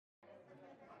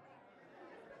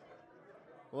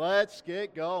Let's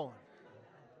get going.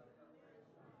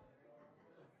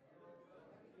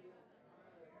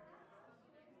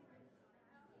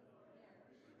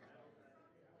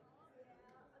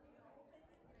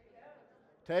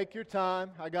 Take your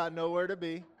time. I got nowhere to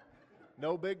be.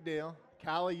 No big deal.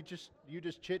 Callie, you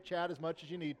just chit chat as much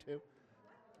as you need to.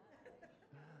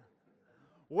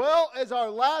 Well, as our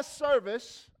last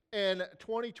service in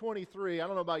 2023, I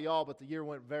don't know about y'all, but the year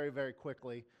went very, very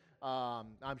quickly.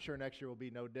 I'm sure next year will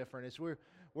be no different. As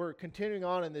we're continuing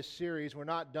on in this series, we're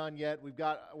not done yet.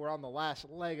 We're on the last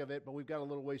leg of it, but we've got a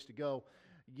little ways to go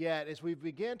yet. As we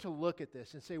begin to look at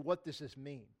this and say, what does this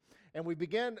mean? And we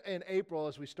began in April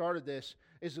as we started this,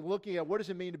 is looking at what does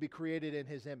it mean to be created in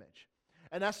His image.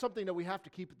 And that's something that we have to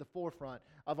keep at the forefront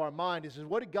of our mind is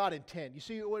what did God intend? You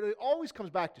see, it always comes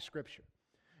back to Scripture.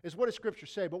 Is what does Scripture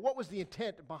say? But what was the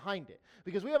intent behind it?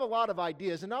 Because we have a lot of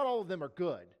ideas, and not all of them are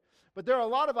good. But there are a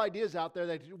lot of ideas out there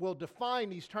that will define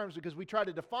these terms because we try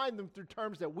to define them through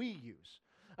terms that we use.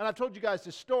 And I've told you guys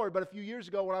this story, but a few years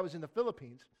ago when I was in the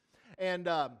Philippines, and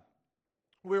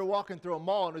we were walking through a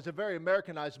mall, and it was a very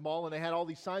Americanized mall, and they had all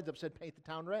these signs up that said, "Paint the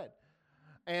town red."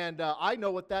 And I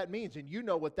know what that means, and you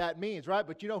know what that means, right?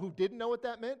 But you know who didn't know what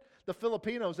that meant? The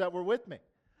Filipinos that were with me.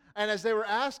 And as they were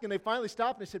asking, they finally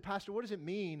stopped and they said, "Pastor, what does it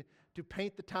mean to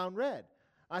paint the town red?"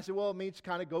 I said, "Well, it means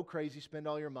kind of go crazy, spend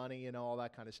all your money, all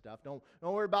that kind of stuff. Don't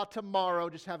worry about tomorrow.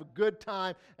 Just have a good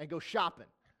time and go shopping."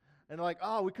 And they're like,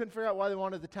 "Oh, we couldn't figure out why they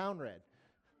wanted the town red."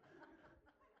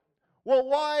 Well,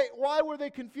 why were they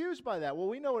confused by that? Well,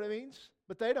 we know what it means,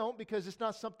 but they don't because it's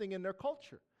not something in their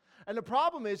culture. And the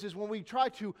problem is when we try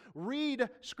to read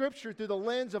Scripture through the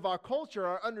lens of our culture,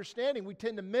 our understanding, we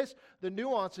tend to miss the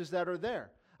nuances that are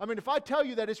there. I mean, if I tell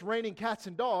you that it's raining cats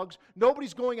and dogs,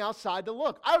 nobody's going outside to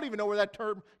look. I don't even know where that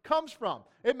term comes from.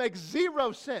 It makes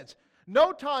zero sense.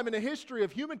 No time in the history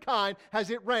of humankind has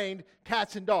it rained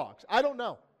cats and dogs. I don't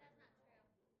know.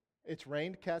 It's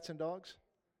rained cats and dogs?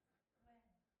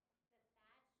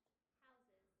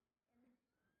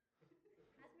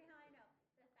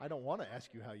 I don't want to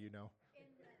ask you how you know.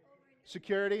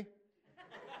 Security?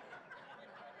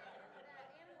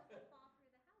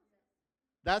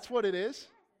 That's what it is?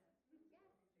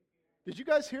 Did you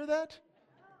guys hear that?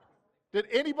 Did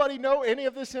anybody know any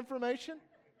of this information?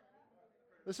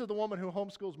 This is the woman who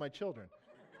homeschools my children.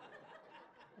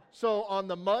 So on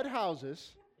the mud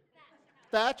houses,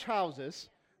 thatch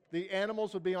houses, the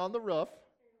animals would be on the roof,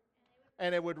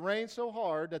 and it would rain so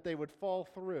hard that they would fall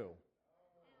through.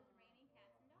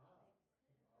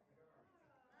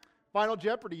 Final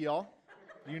Jeopardy, y'all.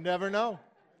 You never know.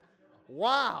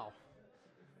 Wow.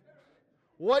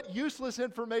 What useless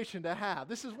information to have.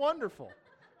 This is wonderful.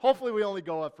 Hopefully we only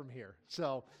go up from here.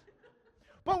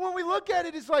 But when we look at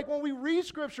it, it's like when we read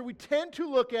Scripture, we tend to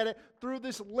look at it through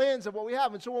this lens of what we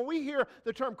have. And so when we hear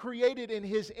the term created in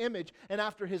His image and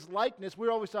after His likeness, we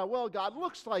always thought, well, God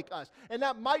looks like us. And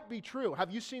that might be true.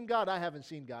 Have you seen God? I haven't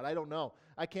seen God. I don't know.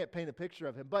 I can't paint a picture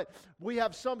of Him. But we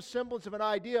have some semblance of an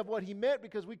idea of what He meant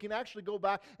because we can actually go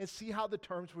back and see how the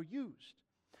terms were used.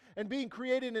 And being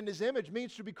created in His image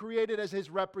means to be created as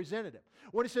His representative.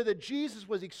 When He said that Jesus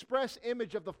was the express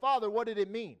image of the Father, what did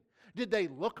it mean? Did they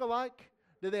look alike?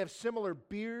 Did they have similar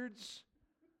beards?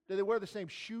 Did they wear the same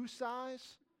shoe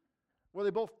size? Were they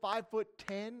both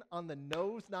 5'10" on the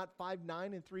nose, not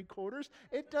 5'9"3/4"?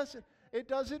 It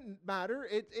doesn't matter.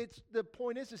 It's the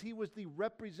point is He was the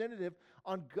representative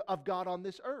of God on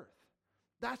this earth.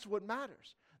 That's what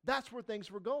matters. That's where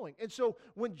things were going. And so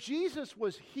when Jesus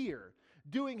was here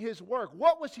doing His work,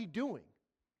 what was He doing?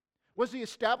 Was He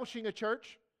establishing a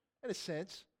church? In a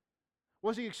sense.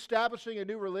 Was He establishing a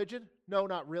new religion? No,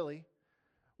 not really.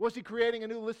 Was He creating a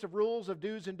new list of rules of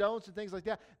do's and don'ts and things like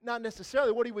that? Not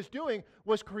necessarily. What He was doing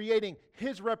was creating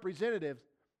His representative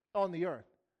on the earth.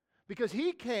 Because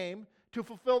He came to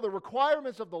fulfill the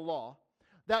requirements of the law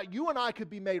that you and I could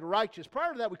be made righteous.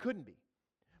 Prior to that, we couldn't be.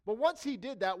 But once He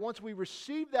did that, once we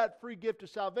received that free gift of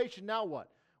salvation, now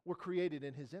what? We're created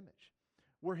in His image.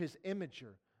 We're His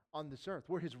imager on this earth.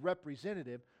 We're His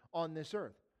representative on this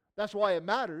earth. That's why it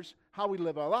matters how we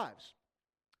live our lives.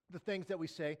 The things that we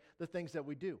say, the things that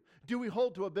we do. Do we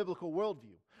hold to a biblical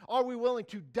worldview? Are we willing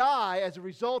to die as a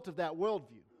result of that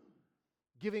worldview?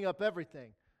 Giving up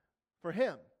everything for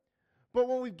Him. But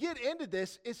when we get into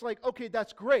this, it's like, okay,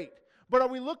 that's great. But are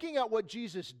we looking at what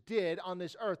Jesus did on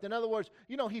this earth? In other words,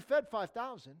 He fed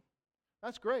 5,000.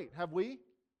 That's great. Have we?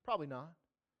 Probably not.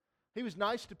 He was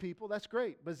nice to people. That's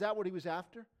great. But is that what He was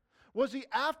after? Was He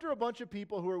after a bunch of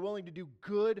people who are willing to do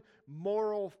good,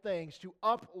 moral things to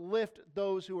uplift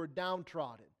those who are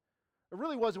downtrodden? It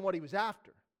really wasn't what He was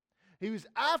after. He was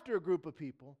after a group of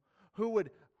people who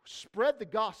would spread the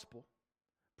gospel,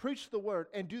 preach the word,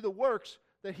 and do the works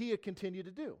that he had continued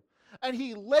to do. And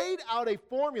he laid out a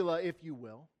formula, if you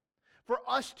will, for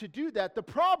us to do that. The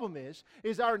problem is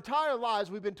our entire lives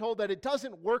we've been told that it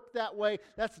doesn't work that way.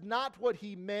 That's not what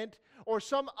he meant, or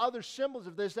some other symbols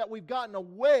of this, that we've gotten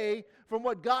away from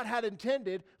what God had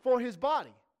intended for his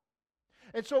body.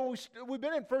 And so we've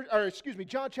been in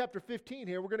John chapter 15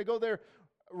 here. We're going to go there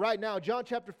right now. John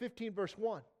chapter 15, verse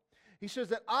 1. He says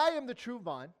that I am the true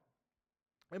vine,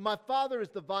 and my Father is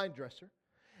the vine dresser.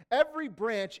 Every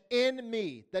branch in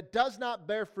me that does not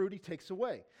bear fruit, he takes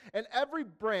away. And every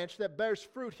branch that bears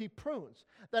fruit, he prunes,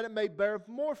 that it may bear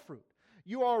more fruit.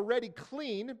 You are already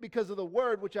clean because of the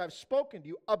word which I have spoken to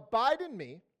you. Abide in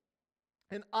me,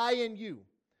 and I in you.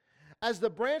 As the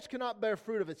branch cannot bear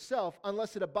fruit of itself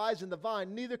unless it abides in the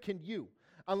vine, neither can you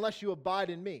unless you abide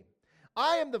in me.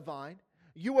 I am the vine,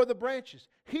 you are the branches.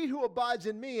 He who abides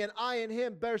in me and I in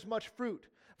him bears much fruit.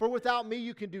 For without me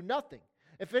you can do nothing.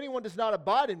 If anyone does not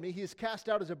abide in me, he is cast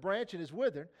out as a branch and is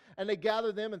withered, and they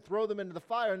gather them and throw them into the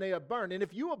fire, and they are burned. And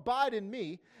if you abide in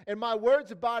me, and my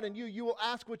words abide in you, you will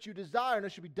ask what you desire, and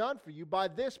it shall be done for you. By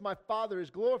this my Father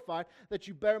is glorified, that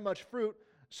you bear much fruit,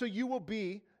 so you will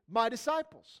be my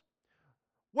disciples.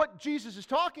 What Jesus is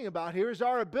talking about here is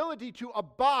our ability to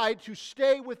abide, to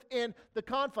stay within the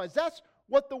confines. That's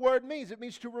what the word means. It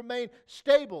means to remain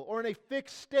stable or in a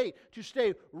fixed state, to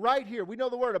stay right here. We know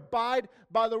the word abide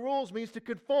by the rules means to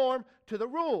conform to the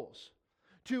rules.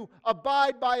 To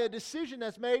abide by a decision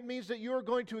that's made means that you're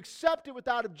going to accept it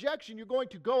without objection. You're going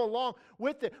to go along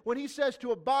with it. When he says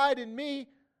to abide in me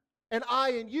and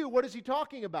I in you, what is he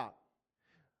talking about?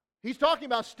 He's talking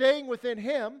about staying within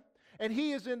him, and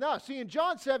he is in us. See, in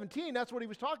John 17, that's what he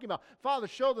was talking about. Father,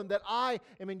 show them that I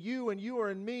am in you and you are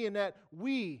in me, and that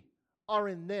we are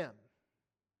in them.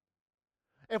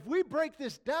 If we break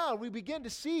this down, we begin to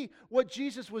see what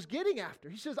Jesus was getting after.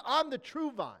 He says, I'm the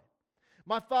true vine.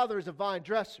 My Father is a vine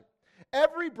dresser.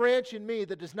 Every branch in me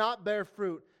that does not bear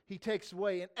fruit, he takes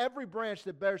away. And every branch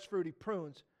that bears fruit, he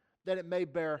prunes, that it may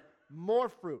bear more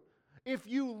fruit. If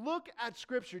you look at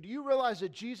Scripture, do you realize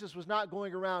that Jesus was not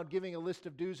going around giving a list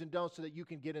of do's and don'ts so that you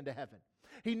can get into heaven?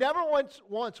 He never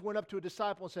once went up to a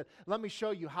disciple and said, let me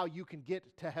show you how you can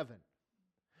get to heaven.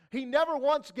 He never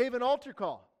once gave an altar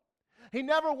call. He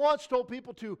never once told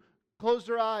people to close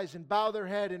their eyes and bow their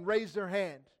head and raise their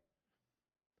hand.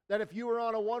 That if you were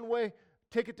on a one-way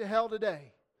ticket to hell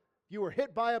today, you were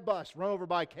hit by a bus, run over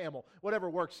by a camel, whatever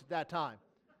works at that time.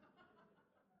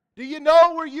 Do you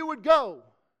know where you would go?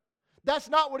 That's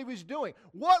not what he was doing.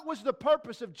 What was the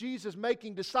purpose of Jesus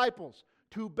making disciples?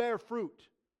 To bear fruit.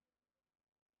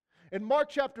 In Mark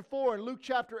chapter 4 and Luke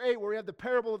chapter 8, where we have the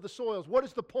parable of the soils, what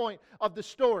is the point of the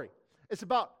story? It's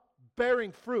about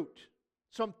bearing fruit.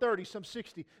 Some 30, some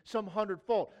 60, some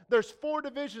 100-fold. There's 4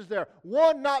 divisions there.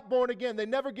 One not born again. They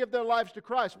never give their lives to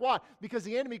Christ. Why? Because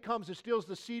the enemy comes and steals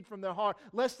the seed from their heart,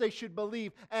 lest they should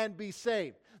believe and be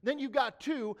saved. Then you've got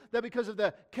 2 that because of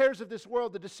the cares of this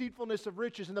world, the deceitfulness of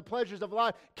riches, and the pleasures of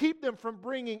life, keep them from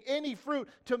bringing any fruit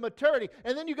to maturity.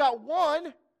 And then you got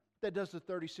 1 that does the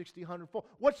 30, 60, 100-fold.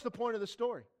 What's the point of the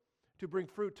story? To bring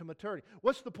fruit to maturity.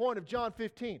 What's the point of John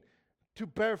 15? To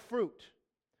bear fruit.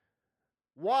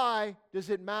 Why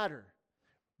does it matter?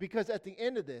 Because at the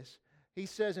end of this, he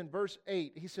says in verse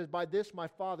 8, he says, by this my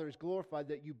Father is glorified,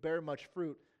 that you bear much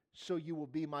fruit, so you will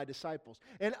be my disciples.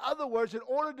 In other words, in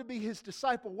order to be his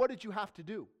disciple, what did you have to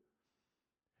do?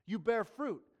 You bear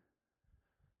fruit.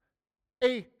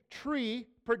 A tree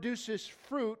produces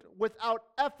fruit without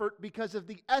effort because of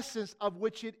the essence of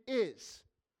which it is.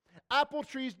 Apple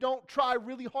trees don't try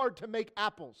really hard to make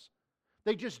apples.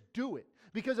 They just do it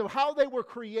because of how they were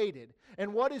created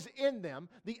and what is in them,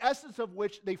 the essence of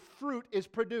which the fruit is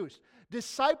produced.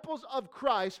 Disciples of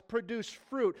Christ produce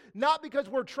fruit, not because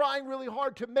we're trying really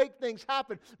hard to make things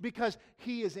happen, because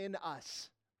he is in us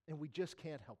and we just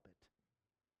can't help it.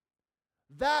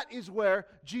 That is where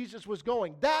Jesus was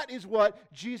going. That is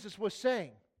what Jesus was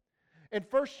saying. In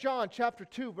 1 John chapter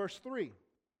 2, verse 3,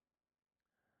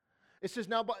 it says,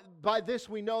 now by this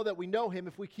we know that we know him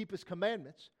if we keep his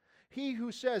commandments. He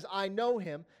who says, I know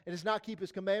him, and does not keep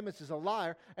his commandments is a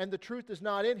liar, and the truth is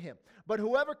not in him. But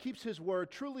whoever keeps his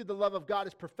word, truly the love of God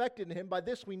is perfected in him. By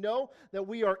this we know that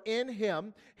we are in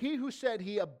him. He who said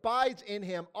he abides in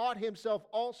him ought himself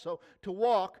also to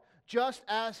walk just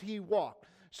as he walked.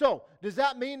 So, does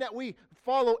that mean that we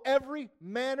follow every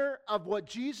manner of what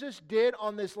Jesus did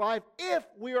on this life if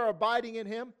we are abiding in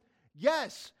him?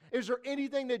 Yes. Is there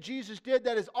anything that Jesus did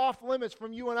that is off limits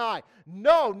from you and I?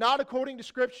 No, not according to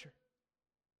Scripture.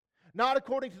 Not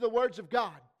according to the words of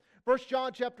God. 1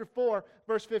 John chapter 4,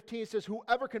 verse 15 says,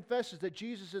 whoever confesses that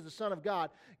Jesus is the Son of God,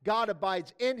 God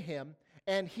abides in him,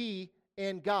 and he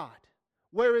in God.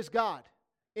 Where is God?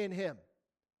 In him.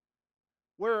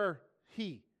 Where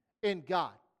he? In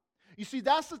God. You see,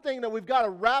 that's the thing that we've got to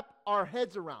wrap our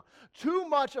heads around. Too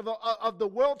much of the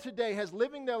world today has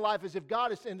living their life as if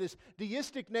God is in this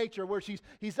deistic nature where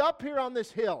he's up here on this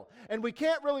hill and we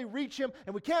can't really reach him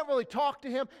and we can't really talk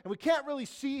to him and we can't really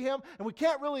see him and we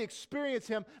can't really experience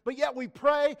him, but yet we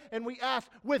pray and we ask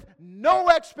with no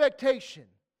expectation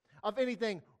of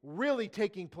anything really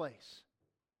taking place.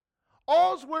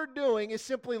 All we're doing is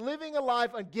simply living a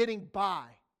life and getting by.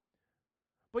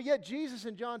 But yet Jesus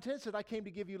in John 10 said, I came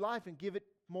to give you life and give it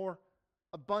more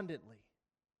abundantly.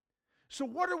 So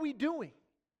what are we doing?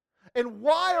 And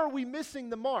why are we missing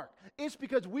the mark? It's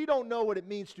because we don't know what it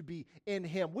means to be in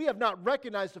him. We have not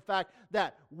recognized the fact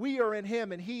that we are in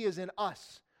him and he is in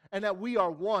us, and that we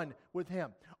are one with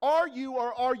him. Are you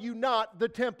or are you not the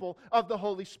temple of the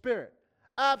Holy Spirit?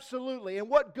 Absolutely. And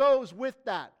what goes with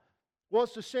that? Well,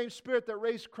 it's the same Spirit that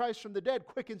raised Christ from the dead,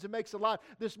 quickens and makes alive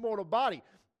this mortal body.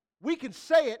 We can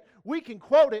say it, we can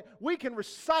quote it, we can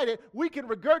recite it, we can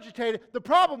regurgitate it. The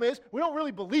problem is we don't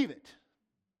really believe it.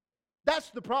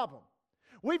 That's the problem.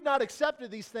 We've not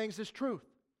accepted these things as truth.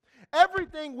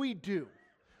 Everything we do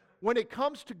when it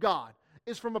comes to God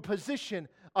is from a position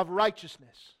of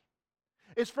righteousness.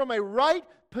 It's from a right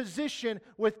position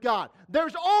with God.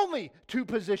 There's only two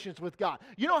positions with God.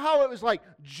 You know how it was like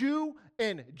Jew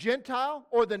and Gentile,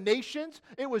 or the nations?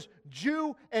 It was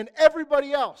Jew and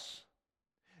everybody else.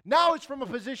 Now it's from a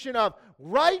position of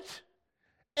right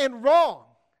and wrong.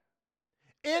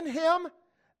 In him,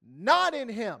 not in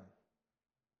him.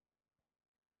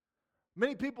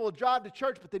 Many people will drive to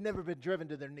church, but they've never been driven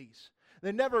to their knees.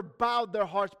 They never bowed their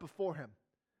hearts before him.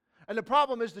 And the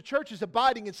problem is the church is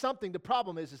abiding in something. The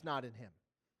problem is it's not in him.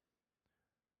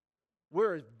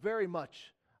 We're very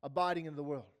much abiding in the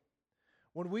world.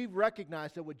 When we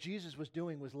recognize that what Jesus was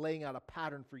doing was laying out a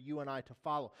pattern for you and I to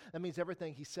follow, that means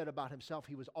everything he said about himself,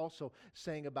 he was also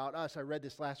saying about us. I read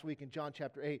this last week in John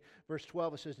chapter 8, verse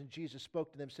 12. It says, and Jesus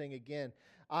spoke to them, saying again,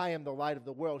 I am the light of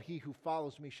the world. He who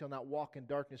follows me shall not walk in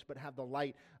darkness, but have the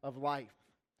light of life.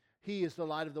 He is the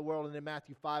light of the world. And in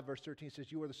Matthew 5, verse 13, it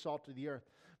says, you are the salt of the earth.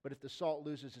 But if the salt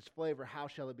loses its flavor, how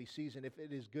shall it be seasoned? If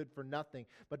it is good for nothing,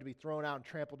 but to be thrown out and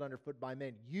trampled underfoot by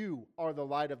men. You are the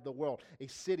light of the world. A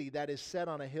city that is set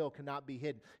on a hill cannot be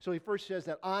hidden. So he first says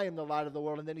that I am the light of the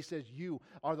world, and then he says you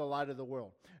are the light of the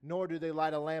world. Nor do they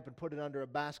light a lamp and put it under a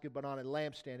basket, but on a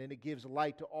lampstand, and it gives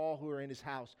light to all who are in his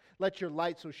house. Let your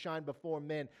light so shine before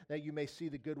men that you may see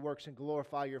the good works and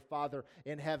glorify your Father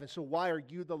in heaven. So why are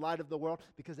you the light of the world?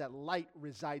 Because that light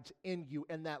resides in you,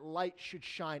 and that light should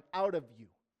shine out of you.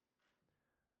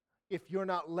 If you're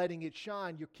not letting it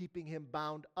shine, you're keeping him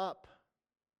bound up.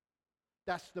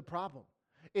 That's the problem.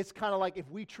 It's kind of like if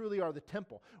we truly are the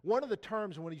temple. One of the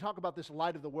terms when you talk about this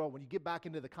light of the world, when you get back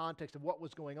into the context of what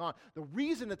was going on, the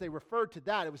reason that they referred to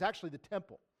that, it was actually the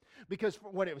temple. Because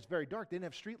when it was very dark, they didn't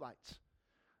have street lights.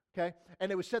 Okay? And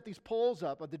they would set these poles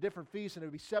up at the different feasts, and it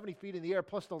would be 70 feet in the air,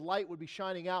 plus the light would be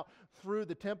shining out through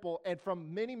the temple. And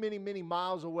from many, many, many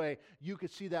miles away, you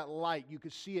could see that light. You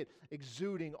could see it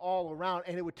exuding all around,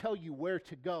 and it would tell you where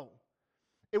to go.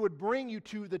 It would bring you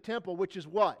to the temple, which is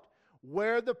what?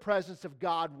 Where the presence of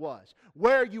God was.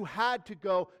 Where you had to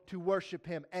go to worship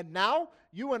him. And now,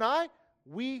 you and I,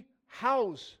 we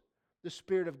house the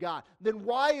Spirit of God. Then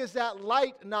why is that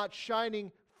light not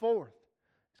shining forth?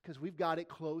 Because we've got it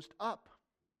closed up.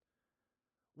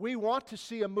 We want to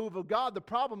see a move of God. The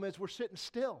problem is we're sitting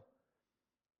still.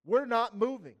 We're not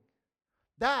moving.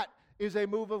 That is a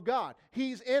move of God.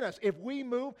 He's in us. If we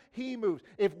move, he moves.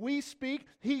 If we speak,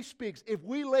 he speaks. If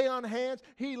we lay on hands,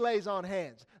 he lays on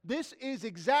hands. This is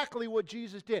exactly what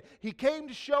Jesus did. He came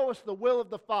to show us the will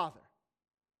of the Father.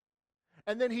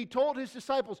 And then he told his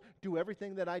disciples, do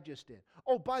everything that I just did.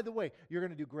 Oh, by the way, you're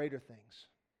going to do greater things.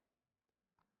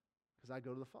 Because I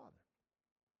go to the Father.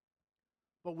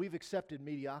 But we've accepted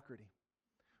mediocrity.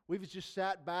 We've just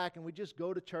sat back and we just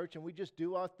go to church and we just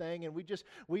do our thing and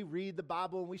we read the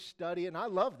Bible and we study it, and I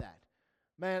love that.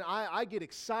 Man, I get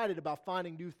excited about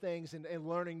finding new things and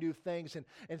learning new things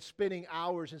and spending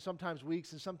hours and sometimes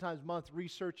weeks and sometimes months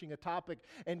researching a topic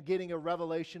and getting a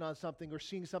revelation on something or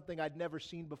seeing something I'd never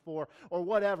seen before or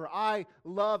whatever. I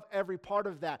love every part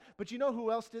of that. But you know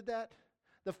who else did that?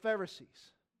 The Pharisees.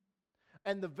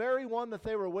 And the very one that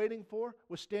they were waiting for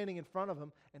was standing in front of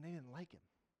him, and they didn't like him.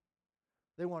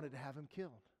 They wanted to have him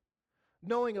killed.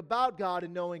 Knowing about God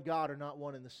and knowing God are not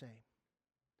one and the same.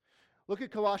 Look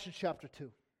at Colossians chapter 2.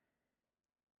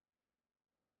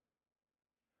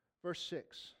 Verse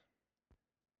 6.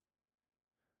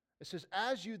 It says,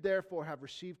 as you therefore have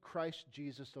received Christ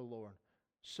Jesus the Lord,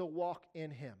 so walk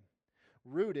in him,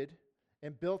 rooted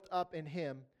and built up in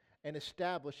Him and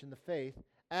established in the faith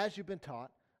as you've been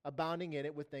taught, abounding in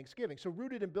it with thanksgiving. So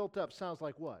rooted and built up sounds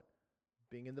like what?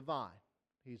 Being in the vine.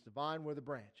 He's the vine, we're the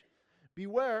branch.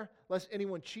 Beware lest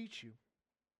anyone cheat you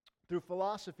through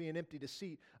philosophy and empty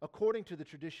deceit, according to the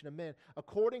tradition of men,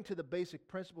 according to the basic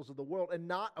principles of the world, and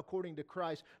not according to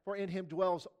Christ. For in Him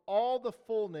dwells all the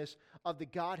fullness of the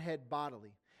Godhead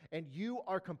bodily. And you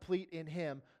are complete in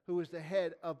Him, who is the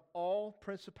head of all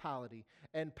principality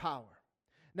and power.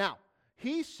 Now,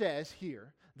 he says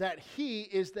here that He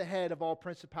is the head of all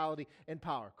principality and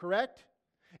power, correct?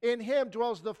 In Him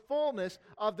dwells the fullness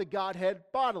of the Godhead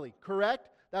bodily, correct?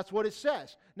 That's what it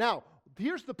says. Now,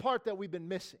 here's the part that we've been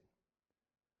missing.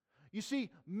 You see,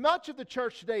 much of the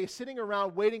church today is sitting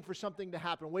around waiting for something to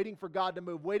happen, waiting for God to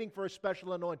move, waiting for a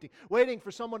special anointing, waiting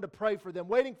for someone to pray for them,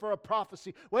 waiting for a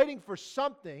prophecy, waiting for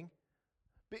something,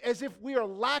 as if we are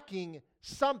lacking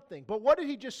something. But what did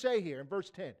he just say here in verse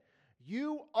 10?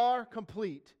 You are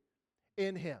complete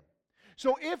in Him.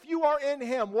 So if you are in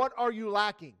Him, what are you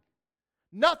lacking?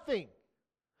 Nothing.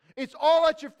 It's all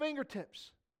at your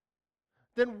fingertips.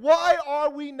 Then why are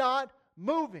we not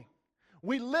moving?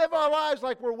 We live our lives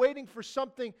like we're waiting for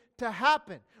something to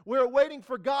happen. We're waiting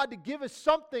for God to give us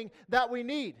something that we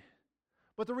need.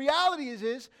 But the reality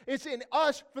is it's in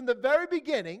us from the very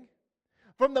beginning.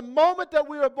 From the moment that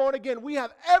we were born again, we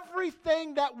have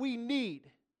everything that we need.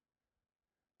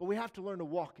 But we have to learn to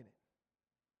walk in it.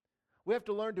 We have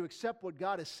to learn to accept what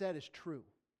God has said is true.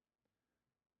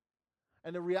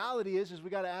 And the reality is we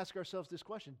got to ask ourselves this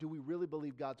question: do we really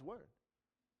believe God's Word?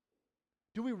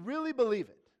 Do we really believe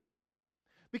it?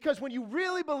 Because when you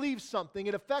really believe something,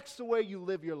 it affects the way you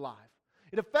live your life.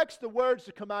 It affects the words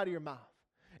that come out of your mouth.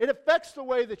 It affects the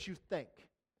way that you think.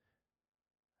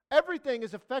 Everything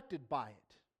is affected by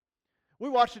it. We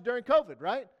watched it during COVID,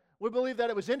 right? We believed that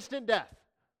it was instant death.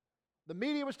 The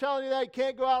media was telling you that you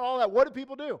can't go out and all that. What did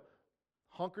people do?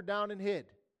 Hunkered down and hid.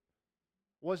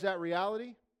 Was that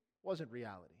reality? Wasn't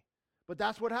reality. But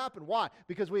that's what happened. Why?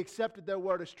 Because we accepted their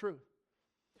word as truth.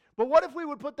 But what if we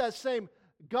would put that same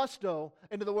gusto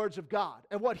into the words of God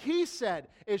and what He said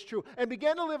is true and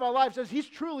began to live our lives as He's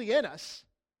truly in us?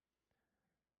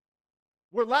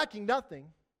 We're lacking nothing.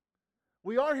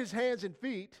 We are His hands and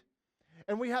feet,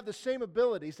 and we have the same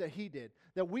abilities that He did,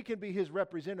 that we can be His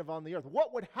representative on the earth.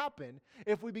 What would happen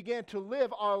if we began to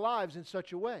live our lives in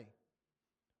such a way?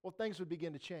 Well, things would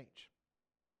begin to change.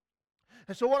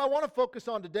 And so what I want to focus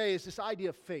on today is this idea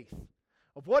of faith,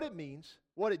 of what it means,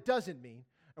 what it doesn't mean,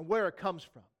 and where it comes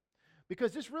from.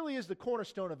 Because this really is the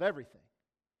cornerstone of everything.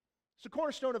 It's the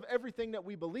cornerstone of everything that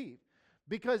we believe.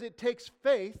 Because it takes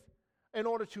faith in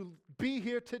order to be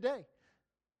here today.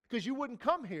 Because you wouldn't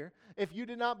come here if you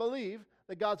did not believe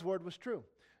that God's Word was true.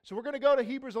 So we're going to go to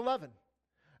Hebrews 11. And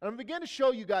I'm going to begin to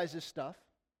show you guys this stuff.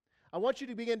 I want you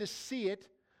to begin to see it.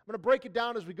 I'm going to break it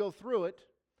down as we go through it.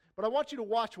 But I want you to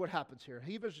watch what happens here.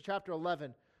 Hebrews chapter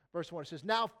 11, verse 1. It says,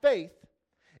 "Now faith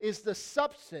is the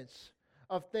substance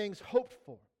of things hoped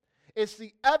for. It's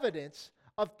the evidence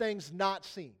of things not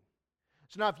seen."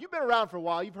 So now if you've been around for a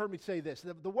while, you've heard me say this.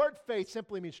 The word faith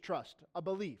simply means trust, a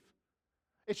belief.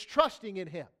 It's trusting in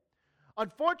Him.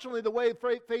 Unfortunately, the way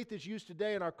faith is used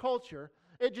today in our culture,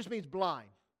 it just means blind.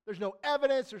 There's no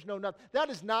evidence, there's no nothing. That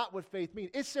is not what faith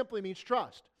means. It simply means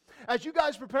trust. As you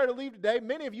guys prepare to leave today,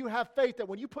 many of you have faith that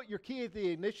when you put your key at the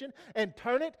ignition and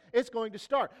turn it, it's going to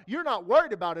start. You're not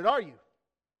worried about it, are you?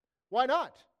 Why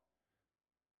not?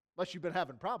 Unless you've been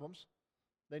having problems.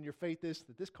 Then your faith is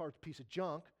that this car's a piece of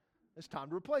junk. It's time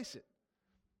to replace it.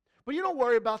 But you don't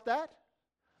worry about that.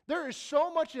 There is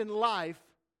so much in life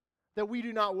that we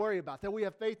do not worry about, that we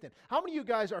have faith in. How many of you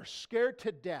guys are scared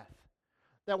to death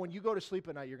that when you go to sleep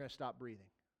at night, you're going to stop breathing?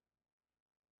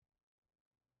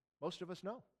 Most of us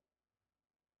know.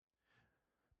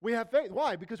 We have faith.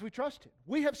 Why? Because we trust Him.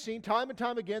 We have seen time and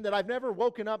time again that I've never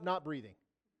woken up not breathing.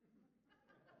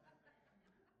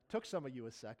 Took some of you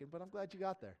a second, but I'm glad you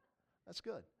got there. That's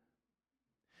good.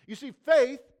 You see,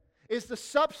 faith is the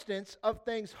substance of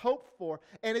things hoped for,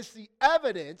 and it's the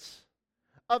evidence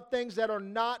of things that are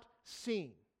not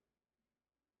seen.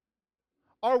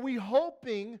 Are we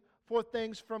hoping for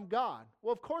things from God?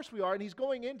 Well, of course we are, and He's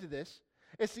going into this.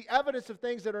 It's the evidence of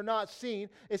things that are not seen.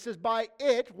 It says, by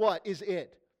it, what is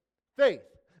it? Faith.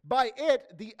 By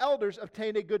it, the elders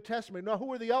obtained a good testimony. Now,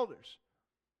 who are the elders?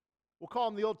 We'll call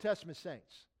them the Old Testament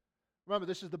saints. Remember,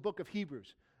 this is the book of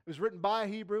Hebrews. It was written by a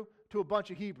Hebrew to a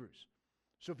bunch of Hebrews.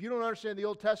 So if you don't understand the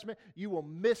Old Testament, you will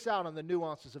miss out on the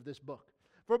nuances of this book.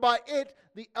 For by it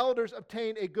the elders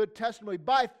obtained a good testimony.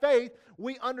 By faith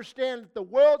we understand that the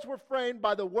worlds were framed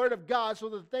by the word of God, so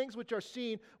that the things which are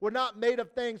seen were not made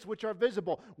of things which are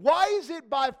visible. Why is it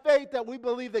by faith that we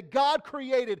believe that God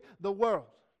created the world?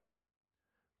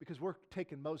 Because we're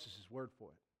taking Moses' word for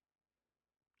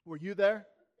it. Were you there?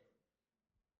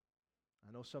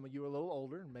 I know some of you are a little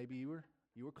older, and maybe you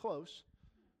were close.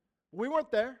 We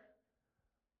weren't there.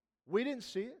 We didn't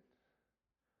see it.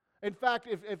 In fact,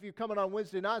 if you're coming on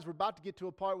Wednesday nights, we're about to get to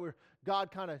a part where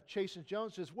God kind of chastens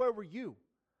Jones, says, where were you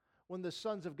when the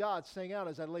sons of God sang out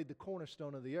as I laid the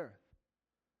cornerstone of the earth?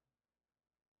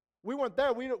 We weren't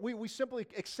there. We simply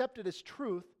accepted as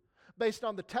truth based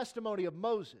on the testimony of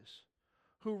Moses,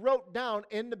 who wrote down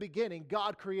in the beginning,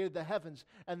 God created the heavens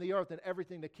and the earth and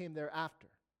everything that came thereafter.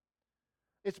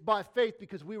 It's by faith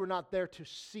because we were not there to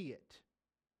see it.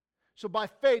 So by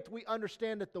faith, we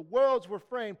understand that the worlds were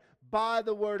framed by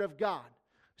the Word of God.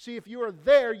 See, if you are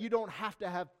there, you don't have to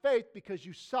have faith because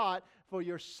you saw it for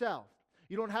yourself.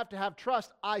 You don't have to have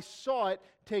trust. I saw it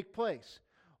take place.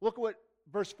 Look at what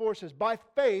verse 4 says. By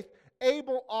faith,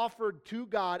 Abel offered to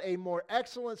God a more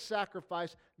excellent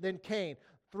sacrifice than Cain,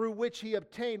 through which he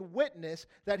obtained witness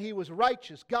that he was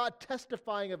righteous, God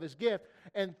testifying of his gift,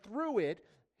 and through it,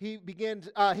 he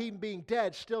being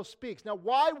dead still speaks. Now,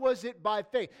 why was it by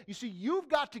faith? You see, you've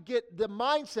got to get the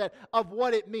mindset of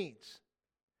what it means.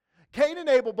 Cain and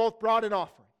Abel both brought an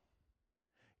offering.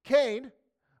 Cain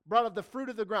brought of the fruit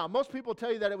of the ground. Most people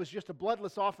tell you that it was just a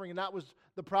bloodless offering and that was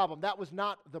the problem. That was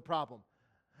not the problem.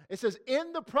 It says,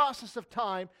 in the process of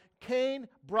time, Cain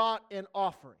brought an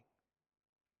offering.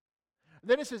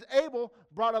 Then it says, Abel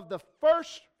brought of the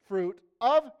first fruit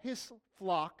of his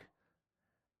flock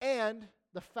and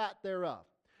the fat thereof.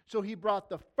 So he brought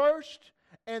the first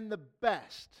and the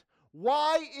best.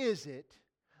 Why is it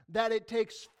that it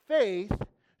takes faith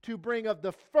to bring of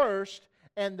the first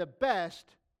and the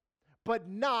best, but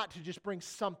not to just bring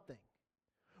something?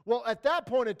 Well, at that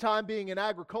point in time, being an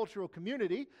agricultural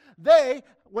community,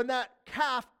 when that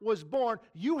calf was born,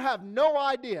 you have no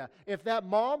idea if that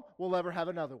mom will ever have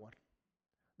another one.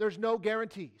 There's no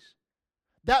guarantees.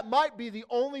 That might be the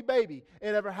only baby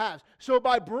it ever has. So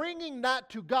by bringing that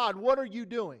to God, what are you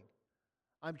doing?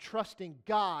 I'm trusting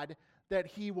God that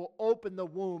He will open the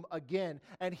womb again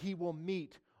and He will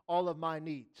meet all of my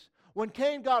needs. When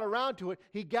Cain got around to it,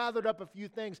 he gathered up a few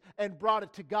things and brought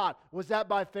it to God. Was that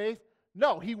by faith?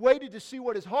 No. He waited to see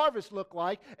what his harvest looked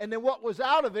like, and then what was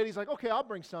out of it, he's like, okay, I'll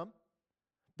bring some.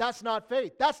 That's not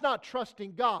faith. That's not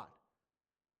trusting God.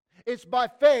 It's by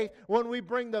faith when we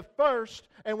bring the first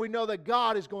and we know that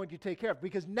God is going to take care of it.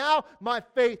 Because now my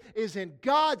faith is in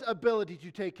God's ability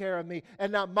to take care of me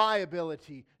and not my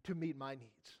ability to meet my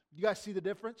needs. You guys see the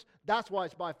difference? That's why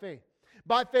it's by faith.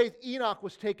 By faith, Enoch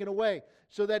was taken away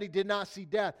so that he did not see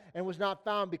death and was not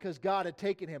found because God had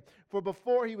taken him. For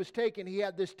before he was taken, he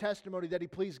had this testimony that he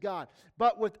pleased God.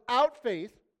 But without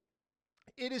faith,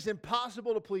 it is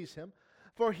impossible to please Him.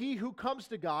 For he who comes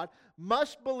to God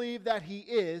must believe that He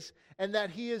is, and that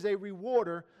He is a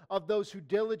rewarder of those who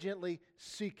diligently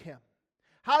seek Him.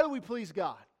 How do we please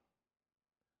God?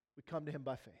 We come to Him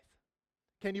by faith.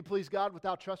 Can you please God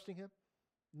without trusting Him?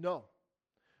 No.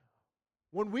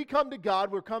 When we come to God,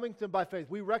 we're coming to Him by faith.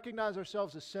 We recognize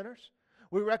ourselves as sinners.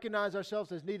 We recognize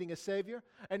ourselves as needing a Savior.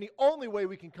 And the only way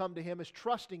we can come to Him is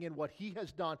trusting in what He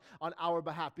has done on our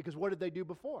behalf. Because what did they do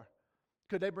before?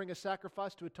 Could they bring a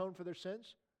sacrifice to atone for their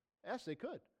sins? Yes, they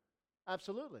could.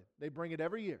 Absolutely. They bring it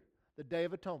every year, the Day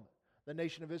of Atonement. The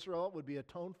nation of Israel would be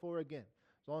atoned for again,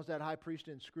 as long as that high priest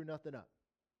didn't screw nothing up.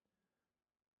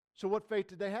 So what faith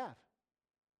did they have?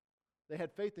 They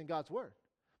had faith in God's Word,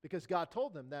 because God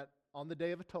told them that on the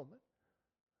Day of Atonement,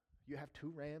 you have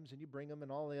 2 rams and you bring them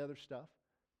and all the other stuff.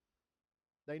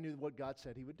 They knew what God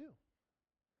said He would do.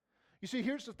 You see,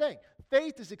 here's the thing.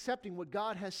 Faith is accepting what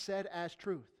God has said as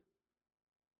truth.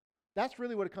 That's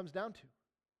really what it comes down to.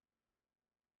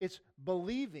 It's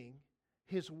believing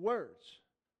His words.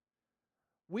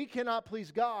 We cannot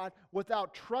please God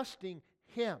without trusting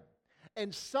Him.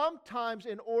 And sometimes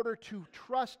in order to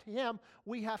trust Him,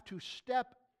 we have to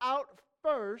step out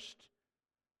first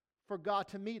for God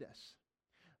to meet us.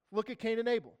 Look at Cain and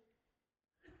Abel.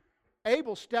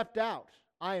 Abel stepped out.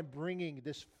 I am bringing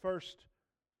this first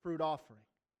fruit offering.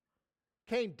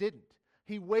 Cain didn't.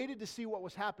 He waited to see what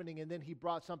was happening, and then he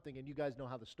brought something, and you guys know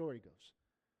how the story goes.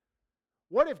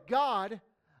 What if God,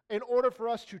 in order for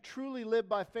us to truly live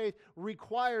by faith,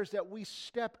 requires that we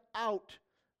step out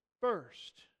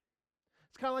first?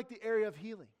 It's kind of like the area of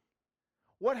healing.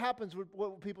 What happens with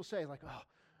what people say? Like, oh,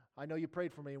 I know you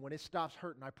prayed for me, and when it stops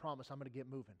hurting, I promise I'm going to get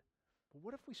moving. But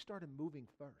what if we started moving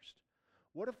first?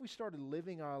 What if we started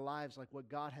living our lives like what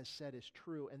God has said is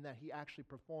true and that He actually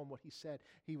performed what He said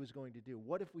He was going to do?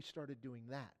 What if we started doing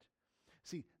that?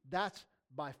 See, that's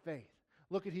by faith.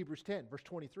 Look at Hebrews 10, verse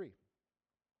 23.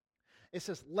 It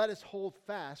says, let us hold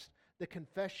fast the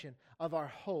confession of our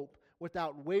hope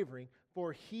without wavering,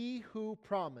 for He who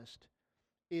promised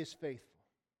is faithful.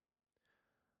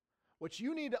 What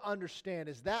you need to understand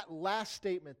is that last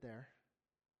statement there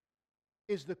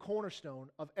is the cornerstone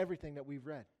of everything that we've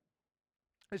read.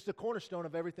 It's the cornerstone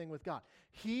of everything with God.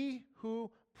 He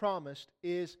who promised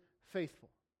is faithful.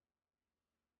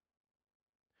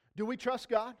 Do we trust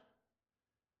God?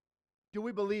 Do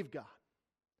we believe God?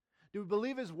 Do we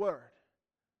believe His Word?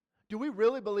 Do we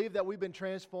really believe that we've been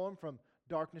transformed from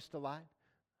darkness to light?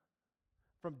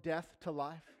 From death to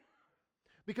life?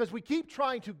 Because we keep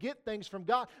trying to get things from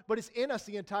God, but it's in us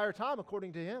the entire time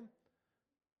according to Him.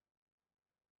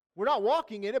 We're not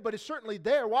walking in it, but it's certainly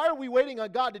there. Why are we waiting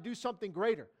on God to do something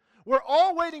greater? We're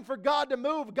all waiting for God to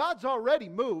move. God's already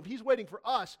moved. He's waiting for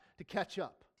us to catch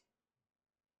up.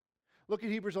 Look at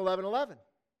Hebrews 11:11.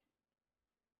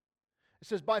 It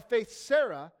says, by faith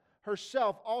Sarah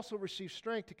herself also received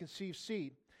strength to conceive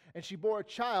seed, and she bore a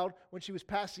child when she was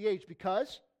past the age,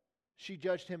 because she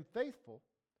judged him faithful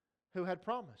who had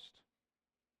promised.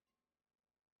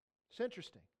 It's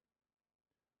interesting.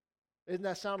 Doesn't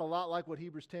that sound a lot like what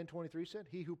Hebrews 10:23 said?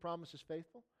 He who promised is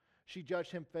faithful. She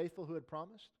judged him faithful who had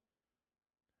promised.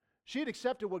 She had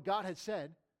accepted what God had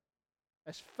said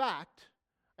as fact,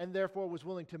 and therefore was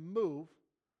willing to move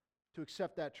to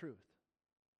accept that truth.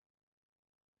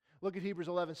 Look at Hebrews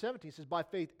 11:17. It says, by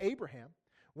faith Abraham,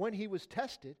 when he was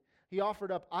tested, he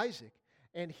offered up Isaac,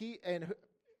 and he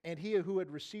who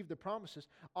had received the promises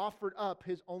offered up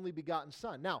his only begotten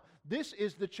son. Now, this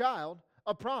is the child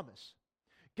of promise.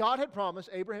 God had promised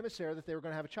Abraham and Sarah that they were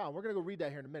going to have a child. We're going to go read that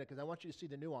here in a minute because I want you to see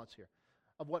the nuance here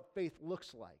of what faith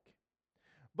looks like.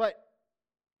 But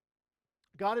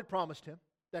God had promised him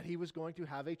that he was going to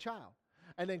have a child.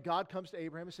 And then God comes to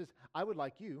Abraham and says, I would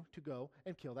like you to go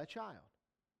and kill that child.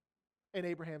 And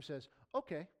Abraham says,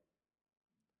 okay.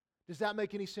 Does that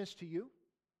make any sense to you?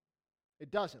 It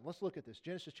doesn't. Let's look at this.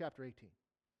 Genesis chapter 18.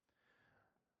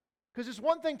 Because it's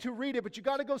one thing to read it, but you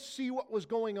got to go see what was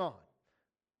going on.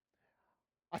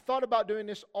 I thought about doing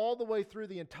this all the way through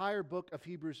the entire book of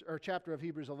Hebrews, or chapter of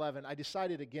Hebrews 11. I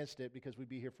decided against it because we'd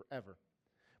be here forever.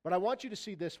 But I want you to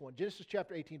see this one. Genesis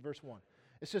chapter 18, verse 1.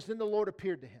 It says, then the Lord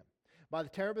appeared to him by the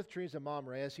terebinth trees of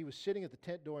Mamre as he was sitting at the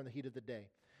tent door in the heat of the day.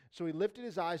 So he lifted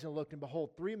his eyes and looked, and behold,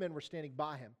 3 men were standing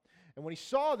by him. And when he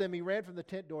saw them, he ran from the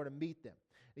tent door to meet them.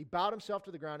 He bowed himself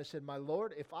to the ground and said, my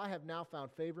Lord, if I have now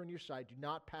found favor in your sight, do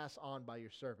not pass on by your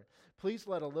servant. Please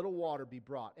let a little water be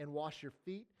brought, and wash your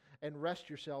feet, and rest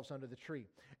yourselves under the tree.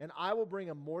 And I will bring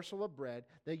a morsel of bread,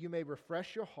 that you may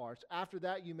refresh your hearts. After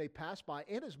that you may pass by,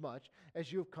 inasmuch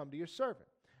as you have come to your servant.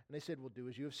 And they said, we'll do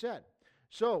as you have said.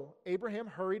 So Abraham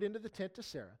hurried into the tent to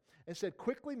Sarah, and said,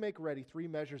 quickly make ready 3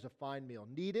 measures of fine meal.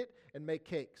 Knead it, and make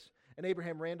cakes. And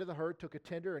Abraham ran to the herd, took a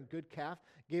tender and good calf,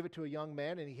 gave it to a young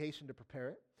man, and he hastened to prepare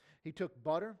it. He took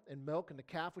butter and milk and the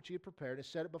calf which he had prepared, and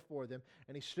set it before them,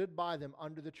 and he stood by them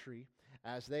under the tree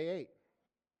as they ate.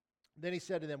 Then he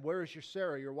said to them, where is your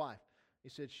Sarah, your wife? He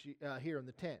said, she here in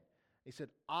the tent. He said,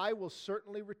 I will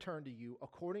certainly return to you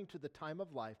according to the time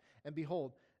of life, and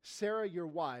behold, Sarah your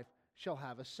wife shall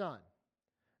have a son.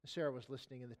 And Sarah was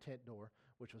listening in the tent door,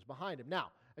 which was behind him. Now,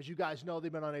 as you guys know,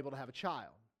 they've been unable to have a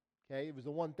child. Okay, it was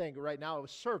the one thing. Right now, a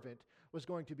servant was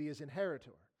going to be his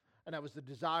inheritor, and that was the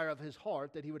desire of his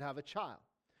heart that he would have a child.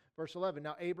 Verse 11,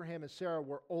 now Abraham and Sarah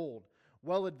were old,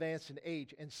 well advanced in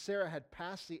age, and Sarah had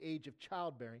passed the age of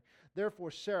childbearing.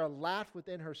 Therefore Sarah laughed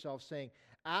within herself, saying,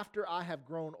 after I have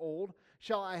grown old,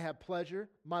 shall I have pleasure,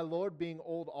 my Lord being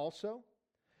old also?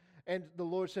 And the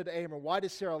Lord said to Abram, why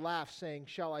does Sarah laugh, saying,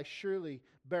 shall I surely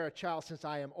bear a child since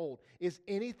I am old? Is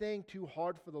anything too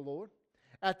hard for the Lord?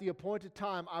 At the appointed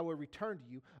time I will return to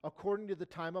you according to the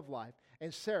time of life,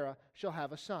 and Sarah shall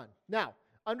have a son. Now,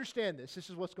 understand this. This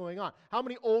is what's going on. How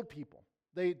many old people?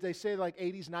 They say like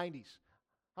 80s, 90s.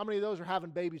 How many of those are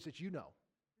having babies that you know?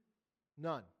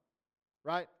 None.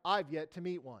 Right? I've yet to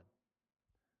meet one.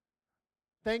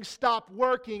 Things stop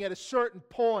working at a certain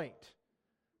point.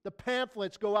 The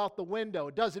pamphlets go out the window.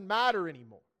 It doesn't matter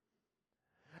anymore.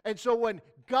 And so when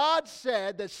God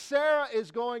said that Sarah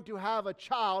is going to have a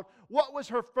child, what was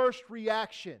her first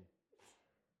reaction?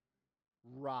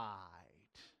 Right.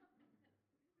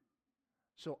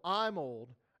 So I'm old,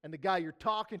 and the guy you're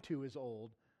talking to is old,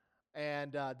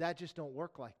 and that just don't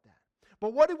work like that.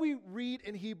 But what did we read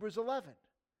in Hebrews 11?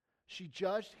 She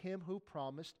judged him who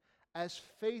promised as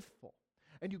faithful.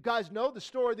 And you guys know the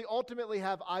story. They ultimately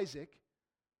have Isaac.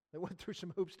 They went through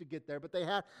some hoops to get there, but they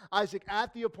had Isaac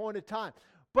at the appointed time.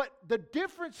 But the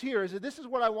difference here is that this is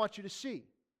what I want you to see.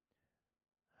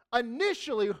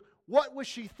 Initially, what was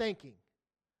she thinking?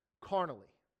 Carnally.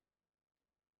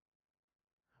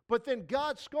 But then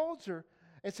God scolds her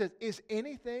and says, is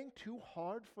anything too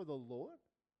hard for the Lord?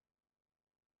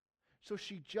 So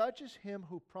she judges him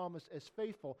who promised as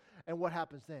faithful. And what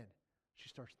happens then? She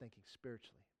starts thinking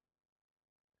spiritually.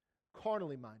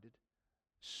 Carnally minded,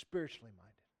 spiritually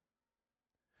minded.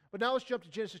 But now let's jump to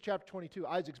Genesis chapter 22.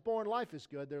 Isaac's born, life is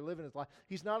good, they're living his life.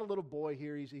 He's not a little boy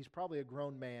here, he's probably a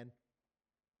grown man.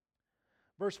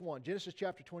 Verse 1, Genesis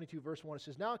chapter 22, verse 1, it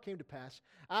says, now it came to pass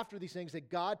after these things that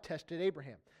God tested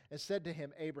Abraham and said to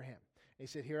him, Abraham. And he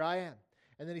said, here I am.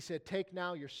 And then he said, take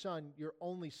now your son, your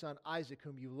only son, Isaac,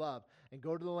 whom you love, and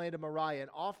go to the land of Moriah and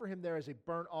offer him there as a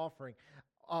burnt offering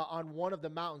on one of the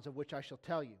mountains of which I shall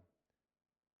tell you.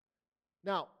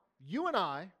 Now, you and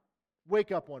I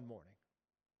wake up one morning,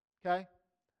 okay?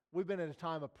 We've been in a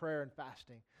time of prayer and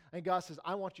fasting. And God says,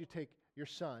 I want you to take your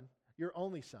son, your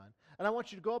only son, and I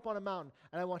want you to go up on a mountain,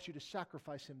 and I want you to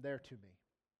sacrifice him there to me.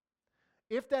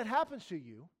 If that happens to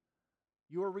you,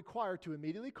 you are required to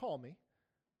immediately call me,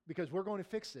 because we're going to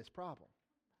fix this problem.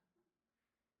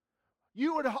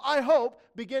 You would, I hope,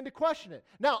 begin to question it.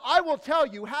 Now, I will tell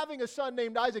you, having a son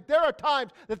named Isaac, there are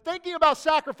times that thinking about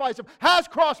sacrificing has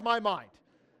crossed my mind.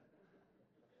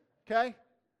 Okay?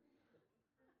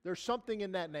 There's something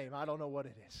in that name. I don't know what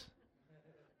it is.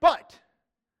 But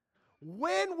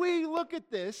when we look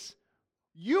at this,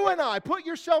 you and I, put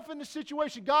yourself in the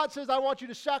situation. God says, I want you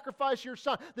to sacrifice your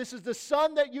son. This is the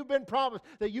son that you've been promised,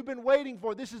 that you've been waiting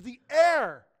for. This is the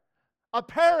heir, a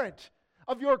parent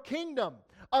of your kingdom,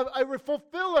 a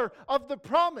fulfiller of the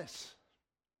promise.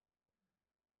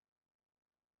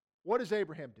 What does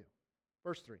Abraham do?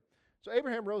 Verse 3. So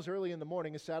Abraham rose early in the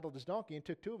morning and saddled his donkey and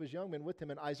took two of his young men with him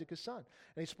and Isaac his son.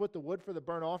 And he split the wood for the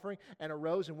burnt offering and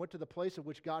arose and went to the place of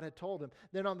which God had told him.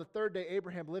 Then on the third day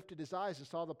Abraham lifted his eyes and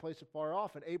saw the place afar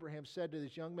off. And Abraham said to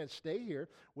his young men, stay here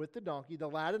with the donkey. The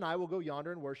lad and I will go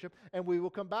yonder and worship, and we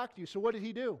will come back to you. So what did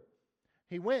he do?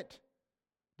 He went.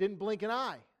 Didn't blink an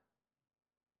eye.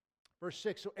 Verse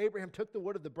 6, so Abraham took the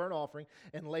wood of the burnt offering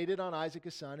and laid it on Isaac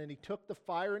his son, and he took the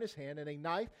fire in his hand and a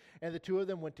knife, and the two of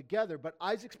them went together. But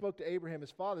Isaac spoke to Abraham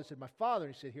his father and said, my father.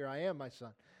 And he said, here I am, my son.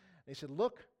 And he said,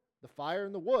 look, the fire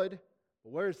and the wood,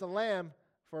 but where is the lamb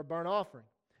for a burnt offering?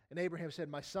 And Abraham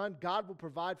said, my son, God will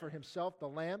provide for himself the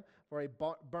lamb for a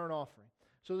burnt offering.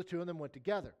 So the two of them went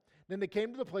together. Then they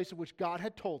came to the place of which God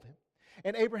had told him.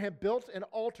 And Abraham built an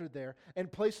altar there and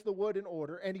placed the wood in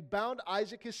order. And he bound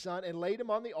Isaac his son and laid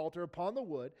him on the altar upon the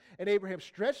wood. And Abraham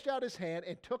stretched out his hand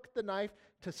and took the knife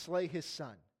to slay his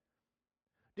son.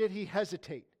 Did he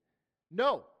hesitate?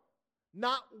 No,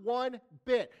 not one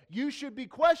bit. You should be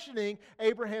questioning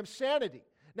Abraham's sanity.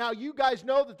 Now, you guys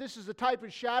know that this is a type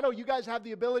and shadow. You guys have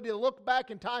the ability to look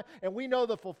back in time, and we know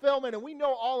the fulfillment, and we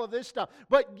know all of this stuff.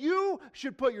 But you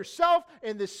should put yourself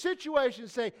in this situation and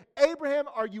say, Abraham,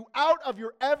 are you out of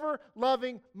your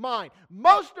ever-loving mind?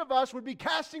 Most of us would be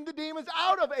casting the demons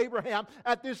out of Abraham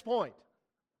at this point.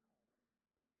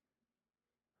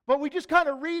 But we just kind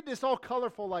of read this all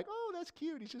colorful, like, oh, that's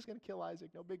cute. He's just going to kill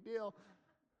Isaac. No big deal.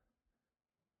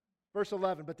 Verse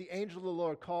 11, but the angel of the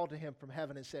Lord called to him from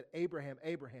heaven and said, Abraham,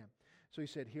 Abraham. So he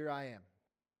said, here I am.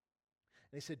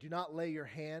 And he said, do not lay your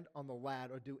hand on the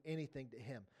lad or do anything to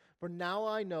him. For now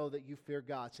I know that you fear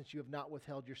God, since you have not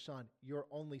withheld your son, your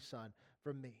only son,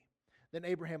 from me. Then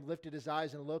Abraham lifted his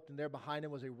eyes and looked, and there behind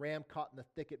him was a ram caught in the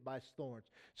thicket by its thorns.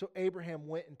 So Abraham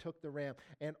went and took the ram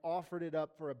and offered it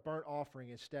up for a burnt offering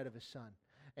instead of his son.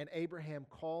 And Abraham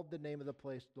called the name of the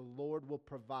place, the Lord will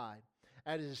provide.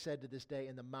 As is said to this day,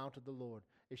 in the mount of the Lord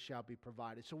it shall be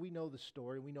provided. So we know the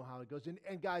story. We know how it goes.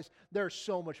 And guys, there's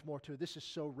so much more to it. This is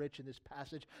so rich in this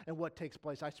passage and what takes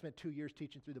place. I spent 2 years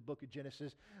teaching through the book of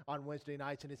Genesis on Wednesday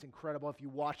nights, and it's incredible if you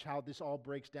watch how this all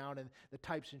breaks down and the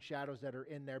types and shadows that are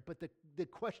in there. But the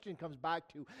question comes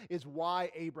back to is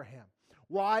why Abraham?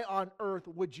 Why on earth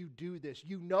would you do this?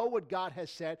 You know what God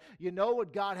has said. You know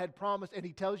what God had promised, and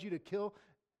he tells you to kill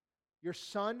your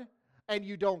son, and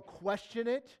you don't question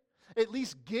it. At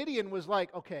least Gideon was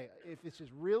like, okay, if this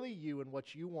is really you and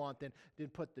what you want, then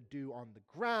put the dew on the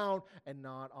ground and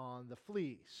not on the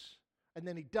fleece. And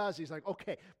then he does. He's like,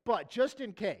 okay, but just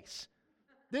in case,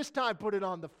 this time put it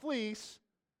on the fleece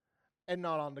and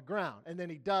not on the ground. And then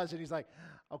he does, and he's like,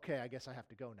 okay, I guess I have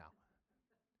to go now.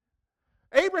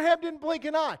 Abraham didn't blink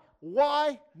an eye.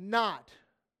 Why not?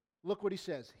 Look what he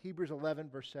says. Hebrews 11,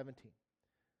 verse 17. It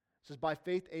says, by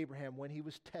faith Abraham, when he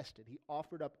was tested, he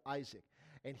offered up Isaac.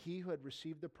 And he who had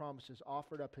received the promises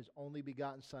offered up his only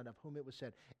begotten son, of whom it was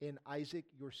said, in Isaac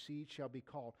your seed shall be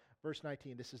called. Verse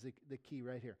 19, this is the key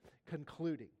right here.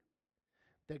 Concluding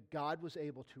that God was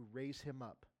able to raise him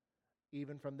up,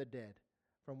 even from the dead,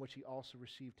 from which he also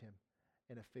received him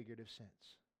in a figurative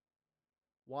sense.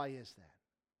 Why is that?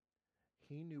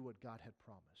 He knew what God had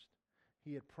promised.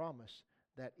 He had promised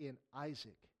that in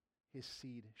Isaac his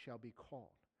seed shall be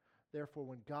called. Therefore,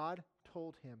 when God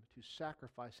told him to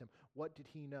sacrifice him, what did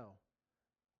he know?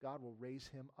 God will raise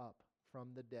him up from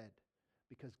the dead,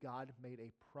 because God made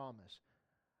a promise,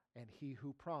 and he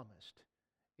who promised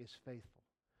is faithful.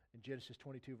 In Genesis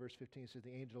 22, verse 15, it says,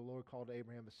 the angel of the Lord called to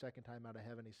Abraham a second time out of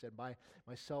heaven. He said, by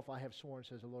myself I have sworn,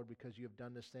 says the Lord, because you have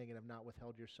done this thing and have not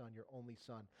withheld your son, your only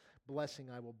son. Blessing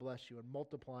I will bless you, and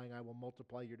multiplying I will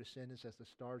multiply your descendants as the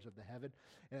stars of the heaven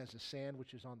and as the sand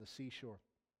which is on the seashore.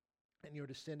 And your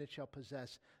descendants shall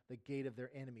possess the gate of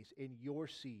their enemies. In your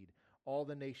seed all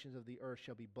the nations of the earth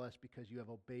shall be blessed, because you have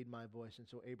obeyed my voice. And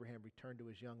so Abraham returned to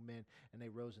his young men, and they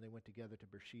rose and they went together to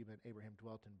Beersheba, and Abraham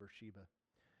dwelt in Beersheba.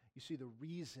 You see, the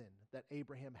reason that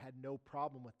Abraham had no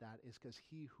problem with that is because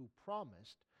he who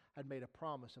promised had made a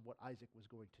promise of what Isaac was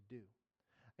going to do.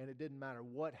 And it didn't matter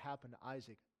what happened to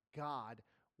Isaac, God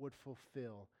would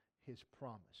fulfill his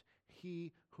promise.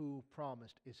 He who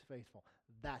promised is faithful.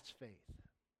 That's faith.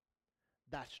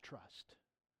 That's trust.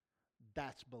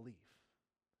 That's belief.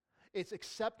 It's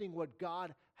accepting what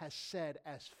God has said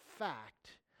as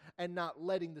fact and not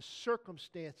letting the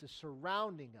circumstances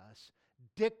surrounding us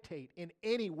dictate in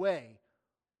any way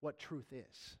what truth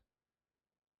is.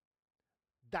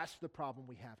 That's the problem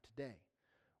we have today.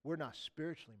 We're not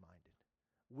spiritually minded.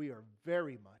 We are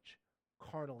very much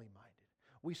carnally minded.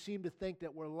 We seem to think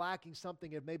that we're lacking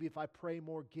something, and maybe if I pray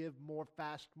more, give more,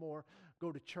 fast more,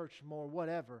 go to church more,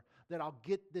 whatever, that I'll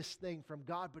get this thing from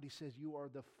God. But he says, you are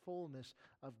the fullness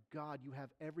of God. You have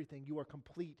everything. You are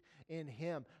complete in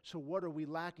him. So what are we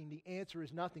lacking? The answer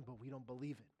is nothing, but we don't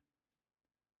believe it.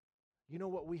 You know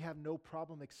what we have no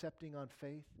problem accepting on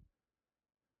faith?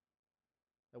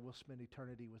 That we'll spend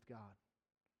eternity with God.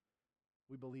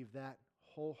 We believe that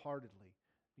wholeheartedly.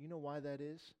 You know why that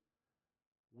is?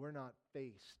 We're not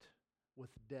faced with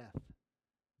death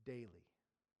daily.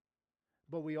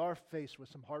 But we are faced with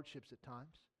some hardships at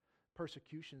times,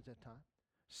 persecutions at times,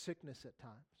 sickness at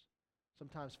times,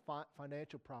 sometimes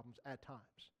financial problems at times.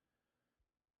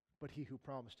 But he who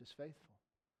promised is faithful.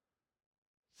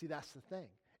 See, that's the thing.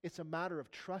 It's a matter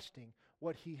of trusting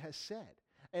what he has said.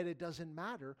 And it doesn't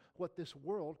matter what this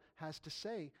world has to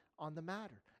say on the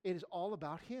matter. It is all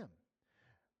about him.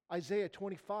 Isaiah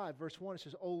 25, verse 1, it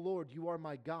says, O Lord, you are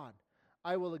my God.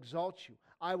 I will exalt you.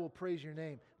 I will praise your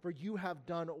name. For you have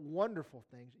done wonderful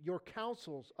things. Your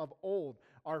counsels of old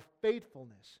are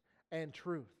faithfulness and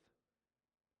truth.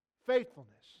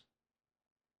 Faithfulness.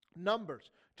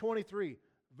 Numbers 23,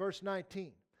 verse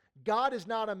 19. God is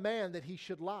not a man that he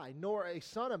should lie, nor a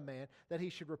son of man that he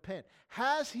should repent.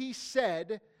 Has he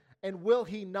said, and will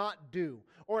he not do?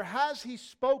 Or has he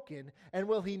spoken, and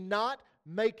will he not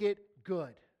make it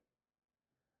good?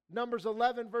 Numbers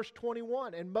 11, verse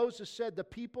 21. And Moses said, the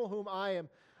people whom I am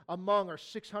among are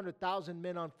 600,000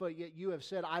 men on foot, yet you have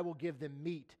said, I will give them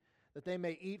meat, that they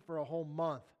may eat for a whole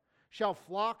month. Shall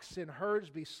flocks and herds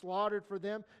be slaughtered for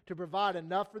them to provide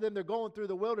enough for them? They're going through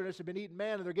the wilderness, they've been eating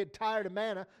manna, they're getting tired of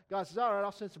manna. God says, all right,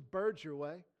 I'll send some birds your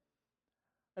way.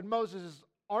 And Moses is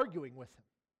arguing with him.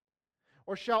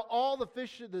 Or shall all the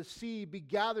fish of the sea be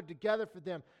gathered together for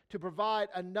them to provide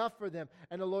enough for them?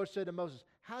 And the Lord said to Moses,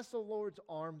 has the Lord's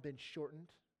arm been shortened?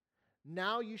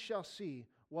 Now you shall see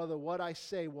whether what I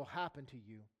say will happen to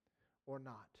you or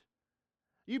not.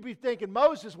 You'd be thinking,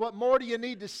 Moses, what more do you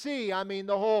need to see? I mean,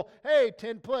 the whole, hey,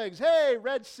 10 plagues, hey,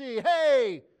 Red Sea,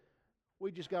 hey.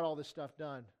 We just got all this stuff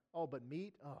done. Oh, but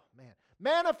meat? Oh, man.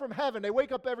 Manna from heaven. They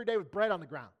wake up every day with bread on the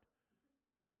ground.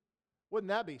 Wouldn't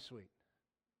that be sweet?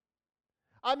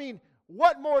 I mean,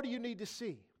 what more do you need to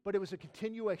see? But it was a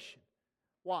continuation.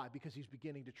 Why? Because he's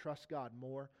beginning to trust God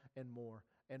more and more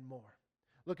and more.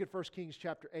 Look at 1 Kings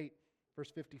chapter 8,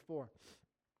 verse 54.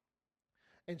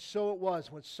 And so it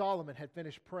was when Solomon had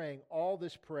finished praying all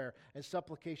this prayer and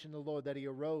supplication to the Lord that he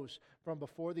arose from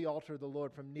before the altar of the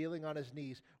Lord, from kneeling on his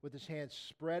knees with his hands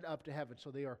spread up to heaven.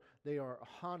 So they are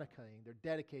Hanukkahing, they're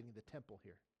dedicating the temple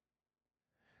here.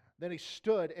 Then he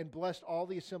stood and blessed all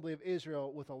the assembly of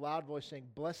Israel with a loud voice, saying,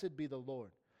 Blessed be the Lord,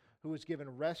 who has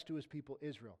given rest to his people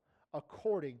Israel,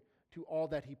 according to all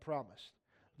that he promised.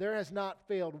 There has not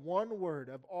failed one word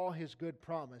of all his good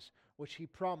promise, which he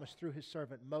promised through his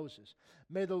servant Moses.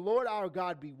 May the Lord our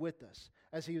God be with us,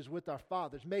 as he was with our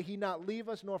fathers. May he not leave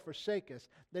us nor forsake us,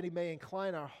 that he may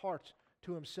incline our hearts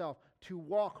to himself, to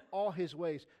walk all his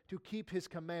ways, to keep his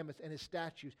commandments and his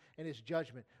statutes and his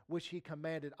judgment, which he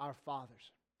commanded our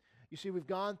fathers. You see, we've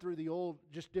gone through the old,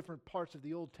 just different parts of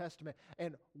the Old Testament,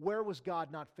 and where was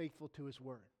God not faithful to his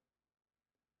word?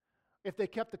 If they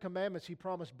kept the commandments, he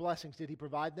promised blessings. Did he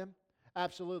provide them?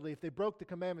 Absolutely. If they broke the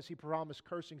commandments, he promised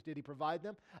cursings. Did he provide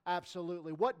them?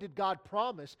 Absolutely. What did God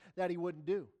promise that he wouldn't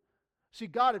do? See,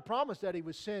 God had promised that he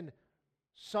would send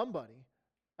somebody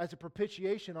as a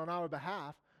propitiation on our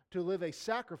behalf to live a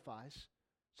sacrifice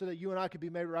so that you and I could be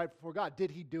made right before God.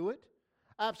 Did he do it?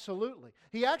 Absolutely.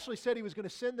 He actually said he was going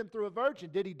to send them through a virgin.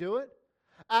 Did he do it?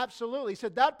 Absolutely. He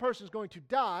said that person's going to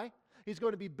die, he's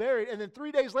going to be buried, and then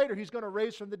 3 days later he's going to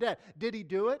raise from the dead. Did he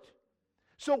do it?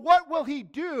 So what will he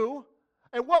do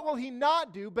and what will he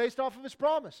not do based off of his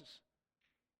promises?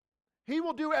 He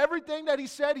will do everything that he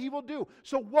said he will do.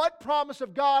 So what promise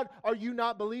of God are you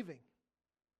not believing?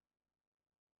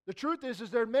 The truth is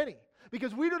there are many.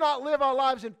 Because we do not live our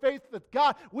lives in faith with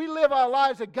God. We live our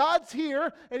lives that God's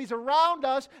here and he's around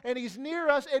us and he's near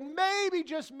us and maybe,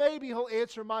 just maybe, he'll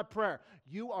answer my prayer.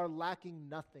 You are lacking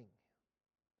nothing.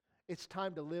 It's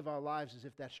time to live our lives as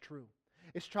if that's true.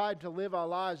 It's time to live our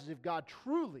lives as if God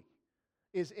truly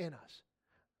is in us.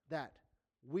 That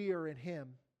we are in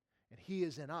him and he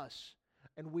is in us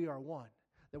and we are one.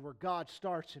 That where God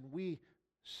starts and we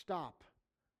stop,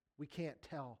 we can't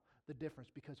tell the difference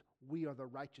because we are the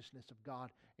righteousness of God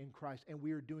in Christ and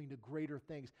we are doing the greater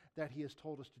things that he has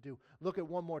told us to do. Look at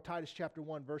one more, Titus chapter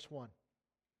 1, verse 1.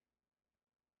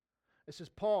 It says,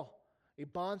 Paul, a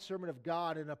bondservant of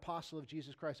God and an apostle of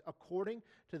Jesus Christ, according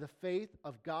to the faith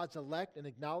of God's elect and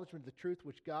acknowledgement of the truth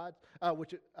which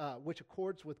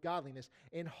accords with godliness,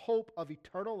 in hope of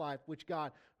eternal life, which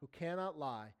God, who cannot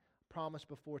lie, promised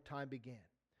before time began,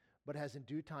 but has in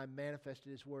due time manifested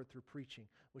his word through preaching,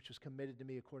 which was committed to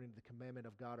me according to the commandment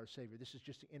of God our Savior. This is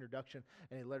just the introduction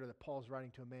and a letter that Paul's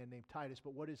writing to a man named Titus,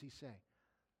 but what does he say?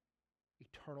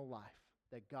 Eternal life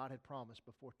that God had promised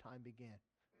before time began.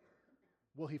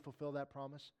 Will he fulfill that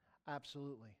promise?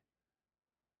 Absolutely.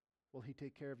 Will he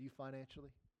take care of you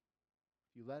financially?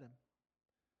 If you let him.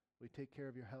 Will he take care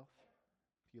of your health?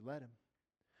 If you let him.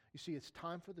 You see, it's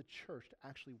time for the church to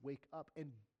actually wake up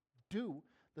and do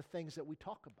the things that we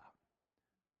talk about.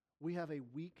 We have a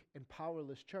weak and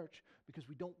powerless church because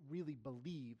we don't really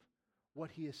believe what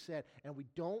he has said, and we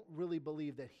don't really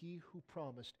believe that he who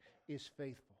promised is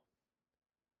faithful.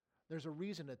 There's a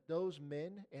reason that those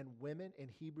men and women in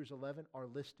Hebrews 11 are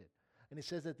listed. And it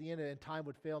says at the end, and time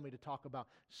would fail me to talk about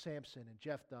Samson and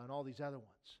Jephthah and all these other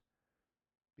ones.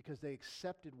 Because they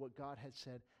accepted what God had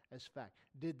said as fact.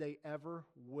 Did they ever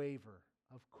waver?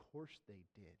 Of course they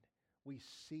did. We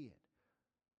see it.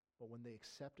 But when they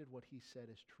accepted what he said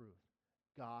as truth,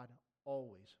 God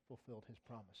always fulfilled his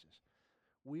promises.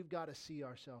 We've got to see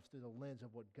ourselves through the lens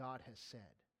of what God has said.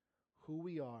 Who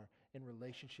we are in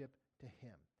relationship to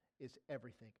him is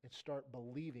everything. And start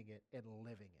believing it and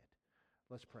living it.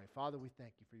 Let's pray. Father, we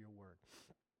thank you for your word.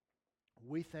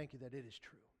 We thank you that it is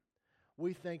true.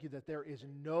 We thank you that there is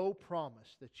no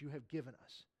promise that you have given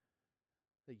us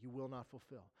that you will not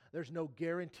fulfill. There's no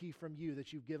guarantee from you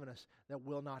that you've given us that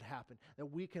will not happen. That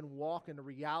we can walk in the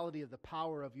reality of the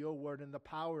power of your word and the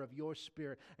power of your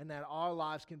spirit, and that our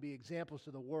lives can be examples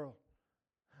to the world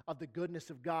of the goodness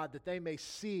of God, that they may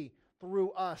see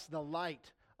through us the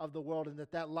light of the world, and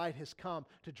that light has come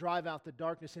to drive out the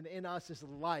darkness, and in us is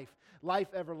life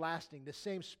everlasting. The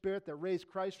same Spirit that raised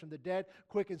Christ from the dead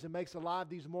quickens and makes alive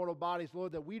these mortal bodies,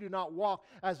 Lord, that we do not walk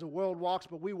as the world walks,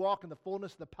 but we walk in the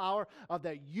fullness of the power of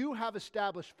that you have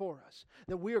established for us,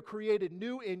 that we are created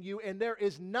new in you, and there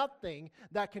is nothing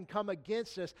that can come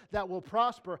against us that will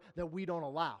prosper that we don't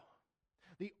allow.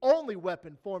 The only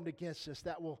weapon formed against us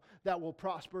that will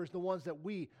prosper is the ones that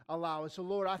we allow. And so,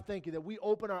 Lord, I thank you that we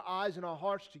open our eyes and our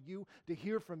hearts to you, to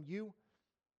hear from you,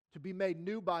 to be made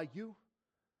new by you.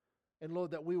 And,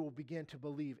 Lord, that we will begin to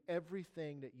believe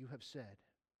everything that you have said.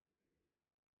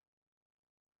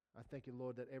 I thank you,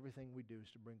 Lord, that everything we do is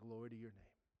to bring glory to your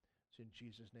name. It's in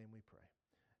Jesus' name we pray.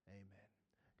 Amen.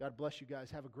 God bless you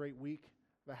guys. Have a great week.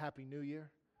 Have a happy new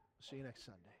year. See you next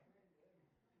Sunday.